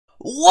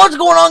What's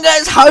going on,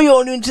 guys? How you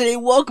all doing today?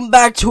 Welcome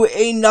back to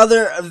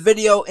another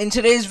video. In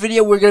today's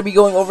video, we're going to be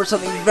going over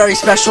something very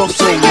special.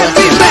 So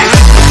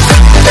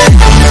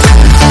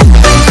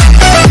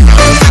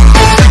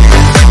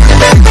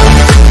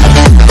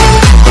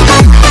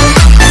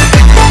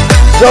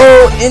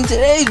in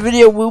today's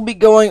video, we'll be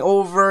going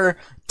over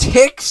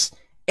ticks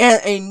and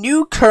a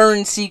new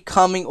currency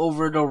coming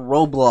over to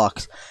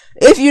Roblox.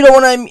 If you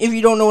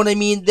don't know what I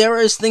mean, there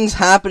is things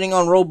happening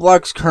on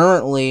Roblox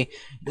currently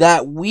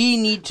that we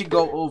need to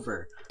go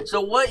over.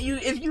 So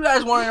if you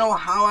guys want to know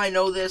how I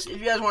know this, if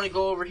you guys want to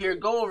go over here,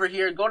 go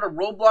to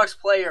Roblox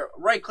Player,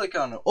 right click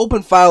on it,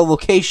 open file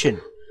location.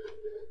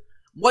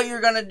 What you're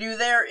gonna do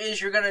there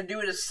is you're gonna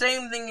do the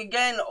same thing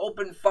again,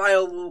 open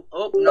file,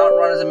 not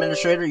run as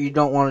administrator, you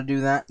don't want to do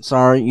that.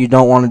 Sorry, you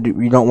don't want to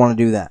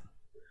do that.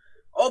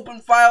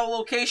 Open file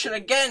location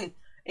again,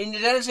 and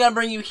then it's gonna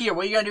bring you here.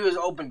 What you're gonna do is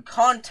open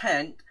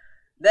content.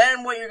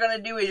 Then what you're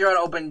gonna do is you're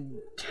gonna open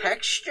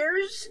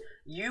textures,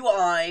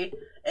 UI,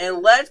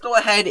 and let's go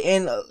ahead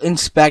and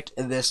inspect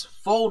this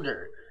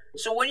folder.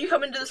 So when you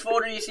come into this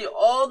folder, you see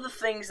all the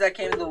things that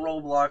came to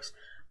Roblox.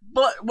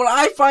 But what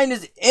I find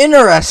is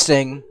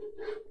interesting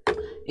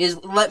is,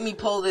 let me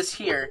pull this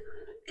here,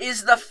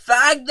 is the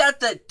fact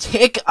that the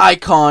tick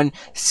icon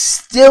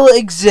still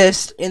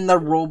exists in the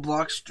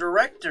Roblox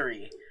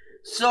directory.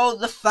 So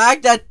the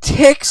fact that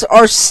ticks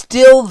are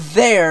still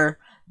there,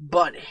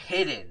 but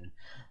hidden.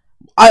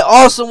 I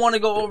also want to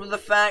go over the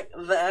fact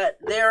that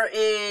there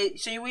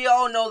is, so we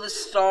all know the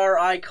star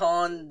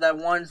icon, that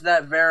ones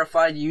that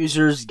verified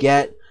users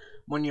get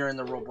when you're in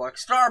the Roblox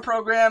Star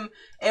program,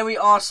 and we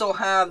also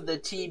have the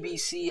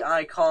TBC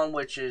icon,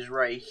 which is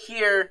right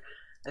here,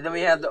 and then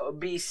we have the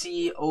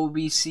BC,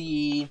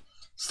 OBC,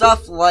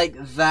 stuff like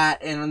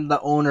that, and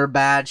the owner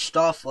badge,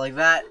 stuff like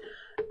that.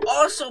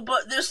 Also,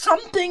 but there's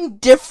something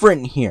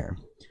different here.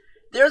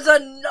 There's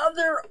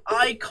another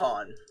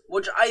icon,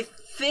 which I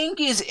think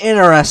is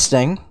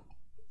interesting,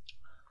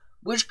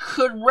 which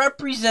could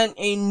represent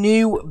a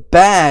new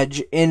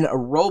badge in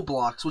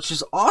Roblox, which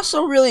is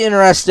also really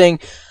interesting.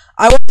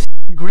 I want to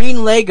thank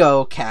Green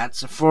Lego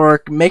Cats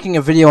for making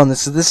a video on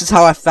this. So this is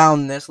how I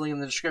found this, link in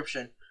the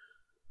description.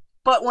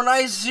 But when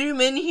I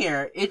zoom in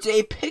here, it's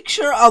a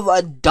picture of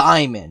a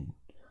diamond.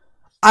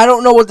 I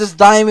don't know what this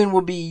diamond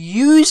will be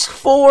used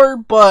for,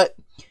 but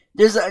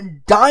there's a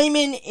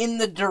diamond in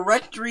the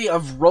directory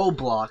of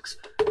Roblox,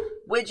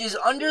 which is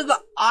under the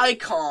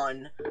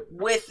icon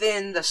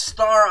within the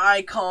star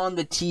icon,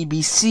 the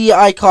TBC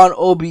icon,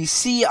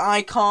 OBC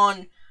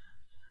icon.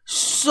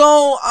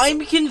 So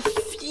I'm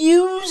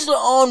confused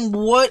on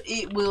what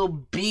it will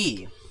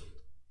be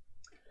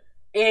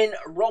in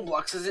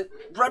Roblox, as it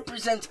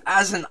represents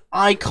as an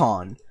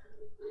icon.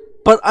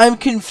 But I'm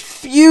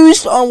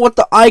confused on what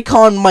the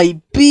icon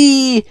might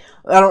be.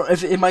 I don't know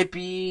if it might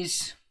be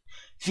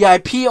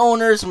VIP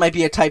owners, it might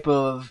be a type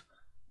of,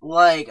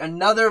 like,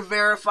 another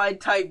verified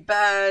type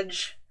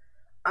badge.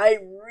 I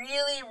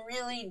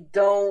really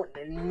don't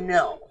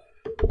know.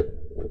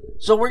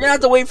 So we're gonna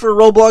have to wait for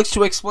Roblox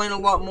to explain a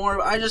lot more.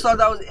 I just thought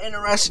that was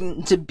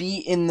interesting to be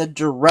in the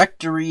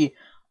directory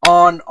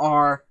on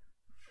our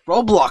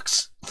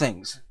Roblox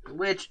things,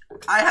 which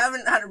I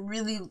haven't had to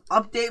really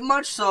update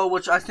much, so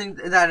which I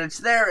think that it's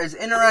there is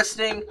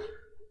interesting.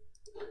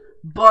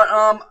 But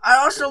I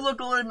also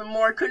looked a little bit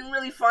more, couldn't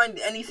really find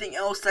anything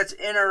else that's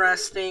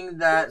interesting,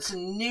 that's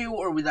new,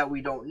 or that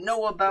we don't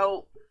know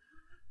about.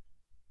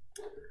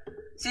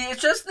 See,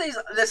 it's just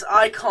this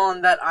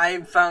icon that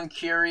I found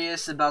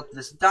curious about,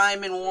 this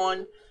diamond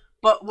one.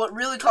 But what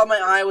really caught my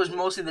eye was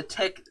mostly the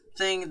tick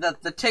thing,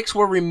 that the ticks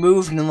were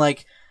removed in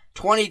like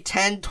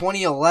 2010,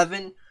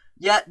 2011.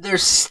 Yet they're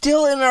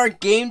still in our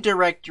game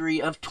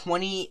directory of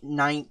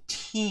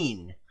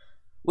 2019,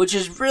 which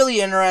is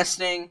really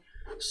interesting.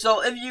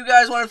 So if you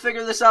guys want to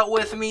figure this out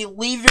with me,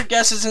 leave your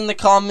guesses in the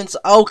comments.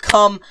 I'll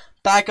come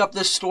back up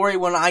this story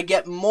when I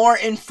get more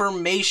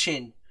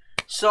information.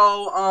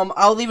 So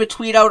I'll leave a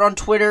tweet out on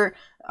Twitter.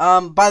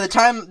 By the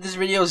time this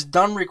video is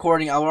done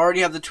recording, I'll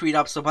already have the tweet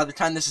up. So by the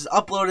time this is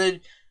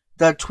uploaded,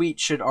 the tweet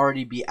should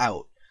already be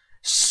out.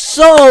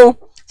 So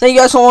thank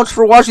you guys so much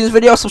for watching this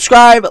video.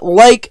 Subscribe,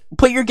 like,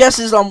 put your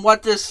guesses on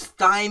what this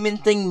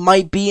diamond thing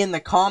might be in the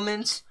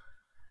comments,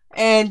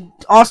 and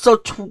also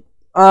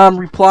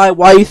reply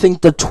why you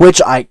think the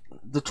Twitch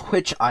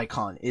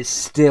icon is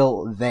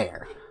still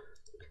there.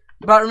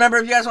 But remember,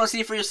 if you guys want to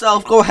see it for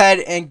yourself, go ahead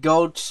and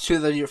go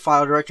to your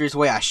file directories the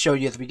way I showed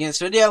you at the beginning of this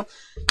video.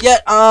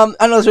 Yet, I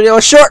know this video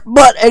was short,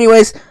 but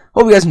anyways,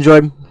 hope you guys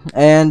enjoyed.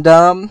 And,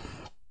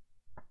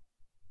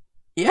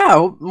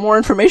 yeah, more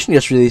information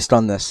gets released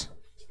on this.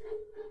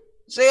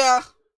 See ya!